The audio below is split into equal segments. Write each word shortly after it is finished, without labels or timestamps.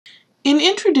In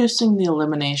introducing the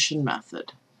elimination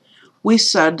method, we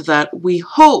said that we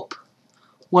hope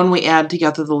when we add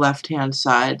together the left-hand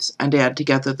sides and add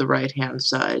together the right-hand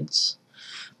sides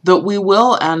that we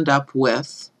will end up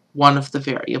with one of the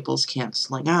variables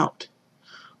canceling out.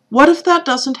 What if that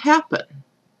doesn't happen?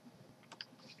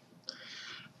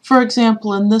 For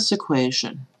example, in this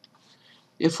equation,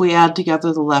 if we add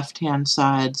together the left-hand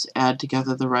sides, add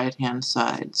together the right-hand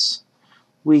sides,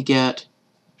 we get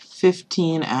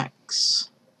 15x.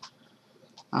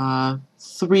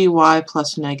 3y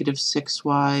plus negative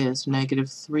 6y is negative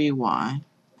 3y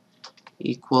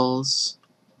equals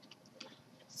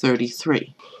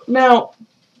 33. Now,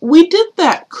 we did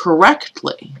that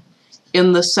correctly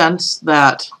in the sense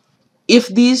that if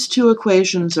these two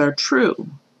equations are true,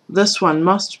 this one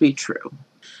must be true.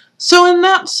 So in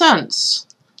that sense,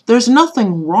 there's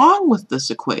nothing wrong with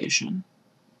this equation.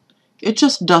 It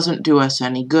just doesn't do us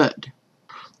any good.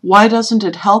 Why doesn't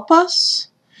it help us?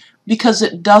 Because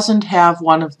it doesn't have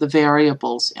one of the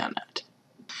variables in it.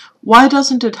 Why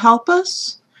doesn't it help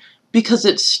us? Because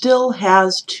it still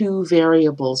has two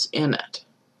variables in it.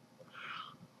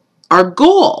 Our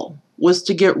goal was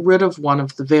to get rid of one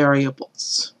of the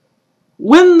variables.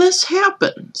 When this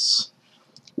happens,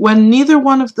 when neither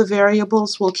one of the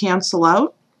variables will cancel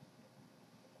out,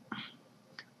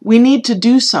 we need to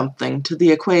do something to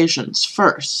the equations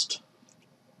first.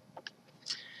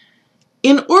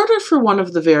 In order for one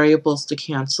of the variables to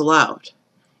cancel out,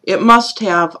 it must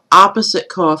have opposite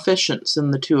coefficients in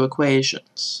the two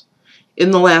equations. In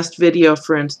the last video,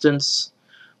 for instance,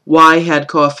 y had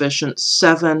coefficients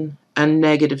 7 and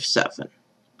negative 7.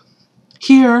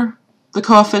 Here, the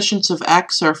coefficients of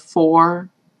x are 4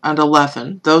 and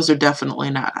 11. Those are definitely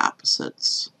not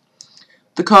opposites.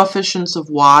 The coefficients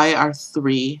of y are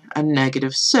 3 and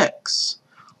negative 6.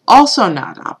 Also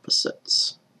not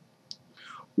opposites.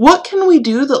 What can we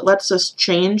do that lets us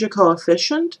change a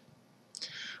coefficient?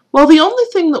 Well, the only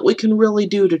thing that we can really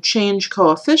do to change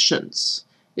coefficients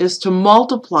is to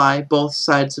multiply both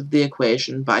sides of the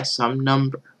equation by some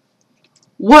number.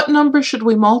 What number should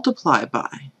we multiply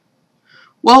by?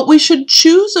 Well, we should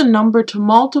choose a number to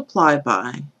multiply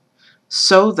by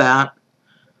so that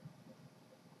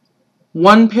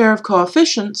one pair of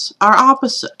coefficients are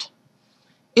opposite.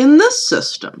 In this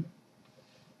system,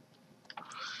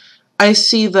 I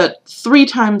see that 3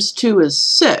 times 2 is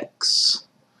 6,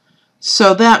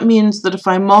 so that means that if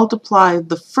I multiply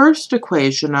the first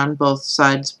equation on both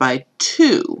sides by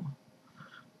 2,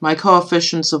 my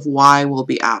coefficients of y will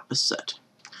be opposite.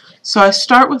 So I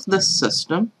start with this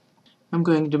system. I'm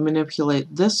going to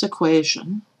manipulate this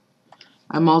equation.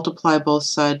 I multiply both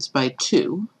sides by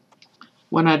 2.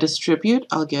 When I distribute,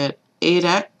 I'll get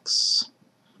 8x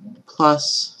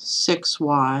plus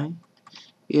 6y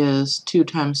is 2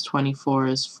 times 24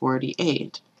 is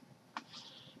 48.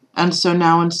 And so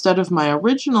now instead of my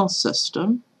original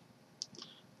system,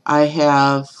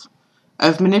 I've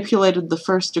manipulated the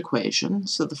first equation.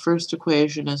 So the first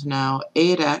equation is now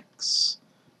 8x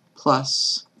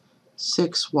plus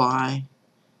 6y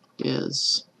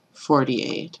is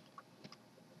 48.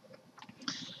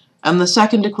 And the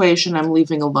second equation I'm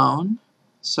leaving alone.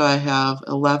 So I have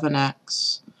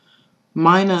 11x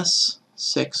minus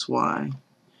 6y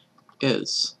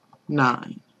is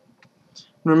 9.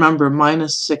 Remember,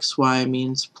 minus 6y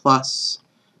means plus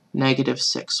negative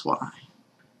 6y.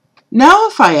 Now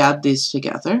if I add these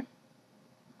together,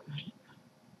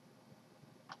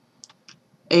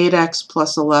 8x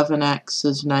plus 11x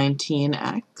is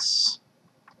 19x.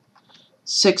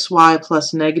 6y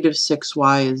plus negative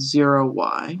 6y is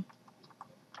 0y.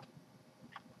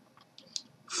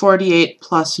 48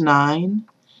 plus 9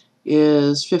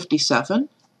 is 57.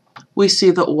 We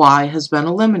see that y has been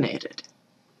eliminated.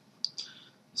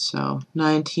 So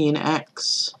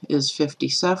 19x is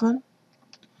 57.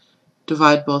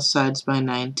 Divide both sides by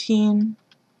 19.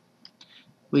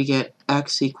 We get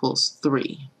x equals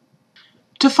 3.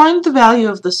 To find the value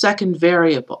of the second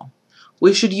variable,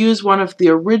 we should use one of the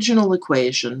original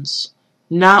equations,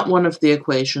 not one of the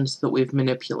equations that we've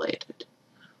manipulated.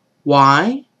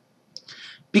 Why?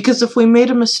 Because if we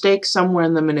made a mistake somewhere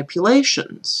in the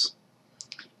manipulations,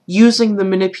 using the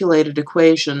manipulated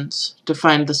equations to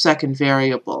find the second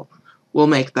variable will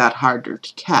make that harder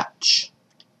to catch.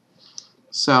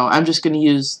 So I'm just going to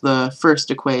use the first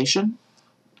equation.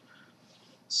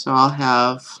 So I'll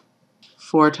have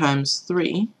 4 times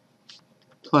 3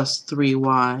 plus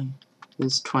 3y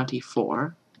is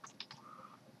 24.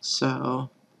 So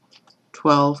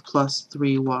 12 plus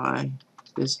 3y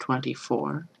is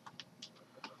 24.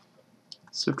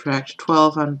 Subtract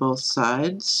 12 on both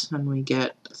sides, and we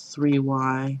get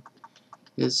 3y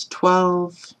is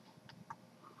 12.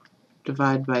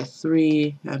 divide by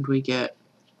 3, and we get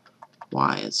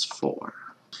y is 4.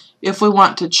 If we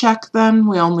want to check then,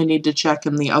 we only need to check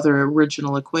in the other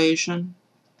original equation.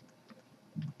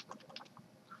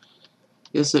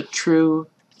 Is it true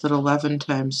that 11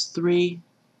 times 3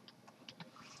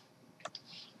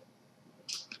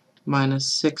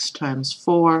 minus 6 times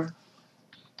 4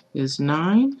 is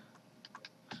 9?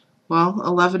 Well,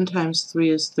 11 times 3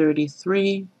 is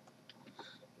 33.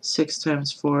 6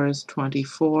 times 4 is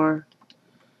 24.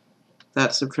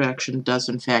 That subtraction does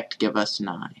in fact give us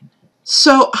 9.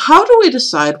 So how do we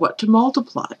decide what to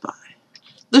multiply by?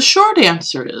 The short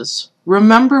answer is,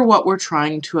 remember what we're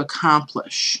trying to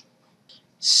accomplish.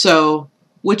 So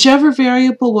whichever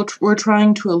variable we're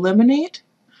trying to eliminate,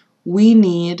 we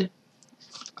need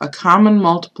a common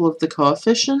multiple of the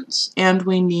coefficients, and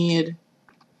we need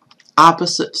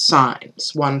opposite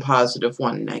signs, one positive,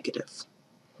 one negative.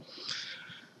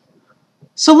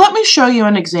 So let me show you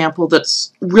an example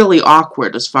that's really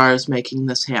awkward as far as making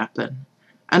this happen.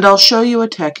 And I'll show you a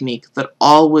technique that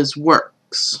always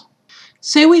works.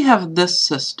 Say we have this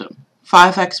system.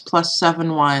 5x plus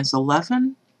 7y is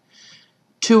 11.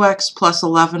 2x plus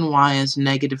 11y is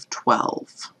negative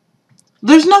 12.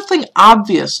 There's nothing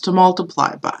obvious to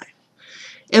multiply by.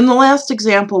 In the last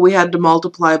example, we had to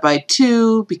multiply by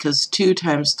 2 because 2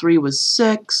 times 3 was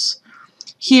 6.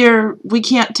 Here, we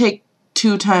can't take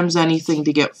 2 times anything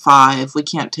to get 5. We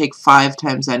can't take 5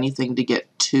 times anything to get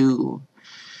 2.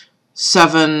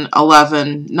 7,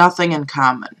 11, nothing in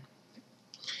common.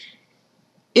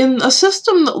 In a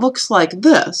system that looks like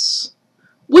this,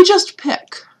 we just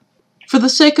pick. For the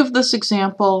sake of this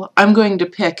example, I'm going to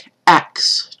pick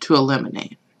x to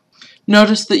eliminate.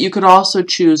 Notice that you could also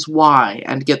choose y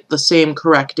and get the same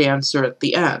correct answer at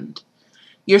the end.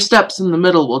 Your steps in the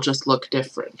middle will just look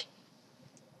different.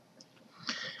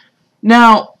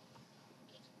 Now,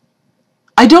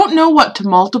 I don't know what to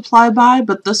multiply by,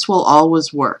 but this will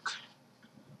always work.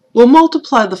 We'll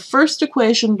multiply the first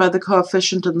equation by the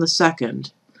coefficient in the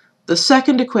second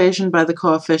equation by the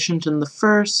coefficient in the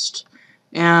first,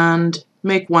 and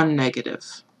make one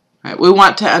negative. All right, we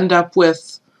want to end up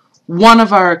with one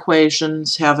of our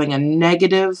equations having a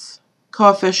negative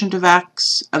coefficient of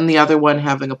x and the other one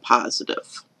having a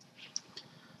positive.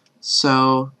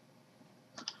 So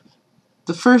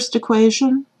the first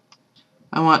equation,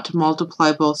 I want to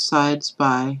multiply both sides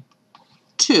by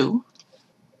 2.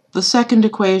 The second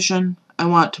equation, I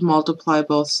want to multiply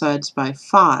both sides by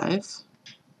 5.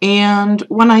 And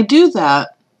when I do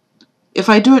that, if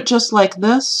I do it just like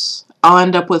this, I'll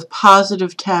end up with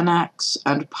positive 10x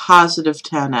and positive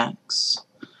 10x.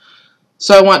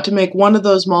 So I want to make one of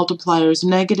those multipliers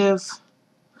negative.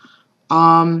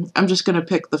 I'm just going to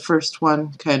pick the first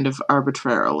one kind of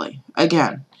arbitrarily.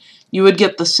 Again, you would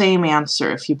get the same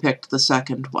answer if you picked the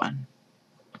second one.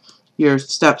 Your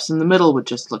steps in the middle would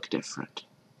just look different.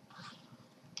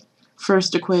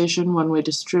 First equation, when we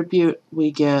distribute,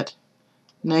 we get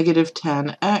negative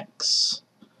 10x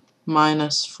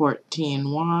minus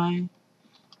 14y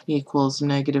equals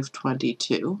negative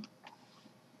 22.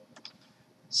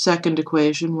 Second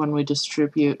equation, when we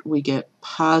distribute, we get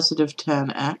positive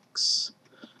 10x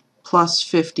plus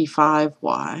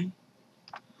 55y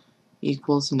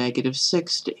equals negative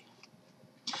 60.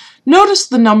 Notice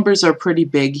the numbers are pretty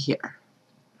big here.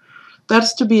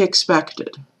 That's to be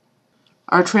expected.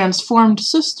 Our transformed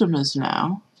system is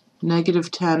now negative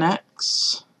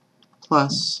 10x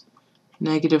plus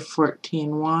negative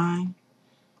 14y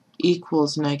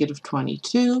equals negative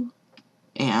 22,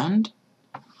 and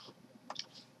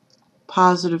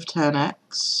positive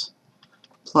 10x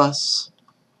plus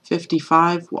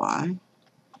 55y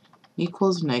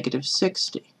equals negative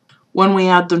 60. When we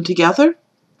add them together,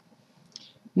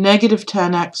 negative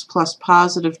 10x plus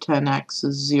positive 10x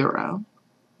is 0.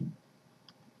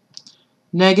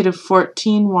 Negative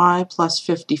 14y plus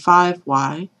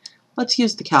 55y, let's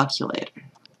use the calculator.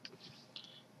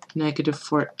 Negative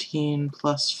 14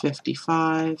 plus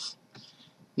 55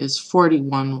 is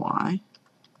 41y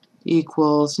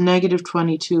equals negative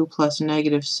 22 plus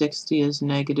negative 60 is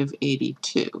negative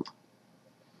 82.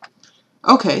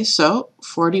 Okay, so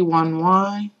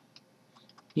 41y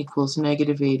equals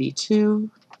negative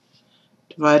 82,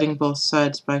 dividing both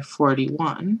sides by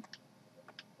 41.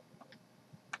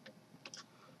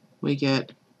 We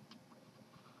get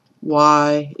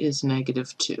y is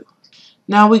negative 2.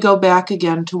 Now we go back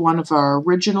again to one of our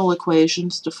original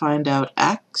equations to find out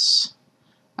x.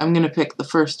 I'm going to pick the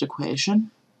first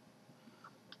equation.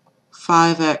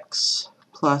 5x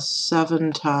plus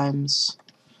 7 times,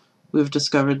 we've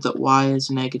discovered that y is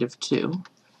negative 2,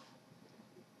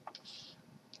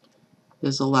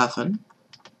 is 11.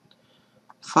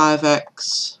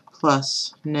 5x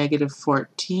plus negative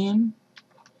 14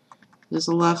 is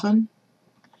 11.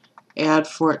 Add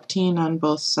 14 on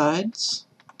both sides.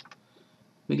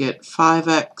 We get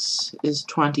 5x is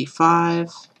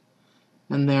 25,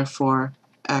 and therefore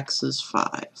x is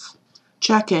 5.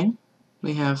 Checking,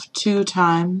 we have 2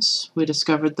 times, we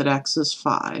discovered that x is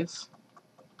 5,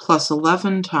 plus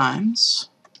 11 times,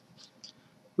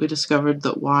 we discovered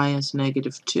that y is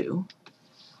negative 2.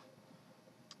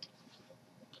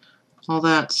 Well,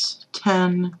 that's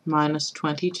 10 minus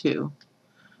 22,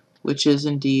 which is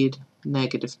indeed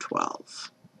negative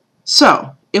 12.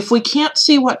 So, if we can't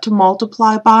see what to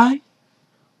multiply by,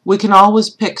 we can always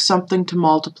pick something to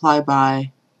multiply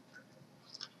by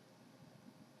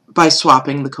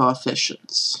swapping the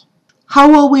coefficients. How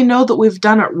will we know that we've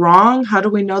done it wrong? How do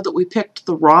we know that we picked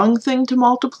the wrong thing to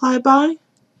multiply by?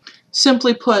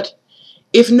 Simply put,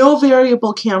 if no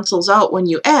variable cancels out when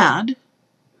you add,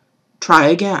 try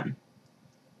again.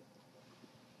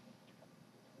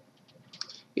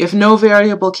 If no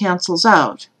variable cancels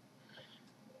out,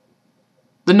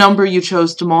 the number you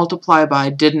chose to multiply by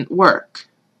didn't work,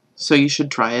 so you should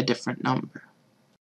try a different number.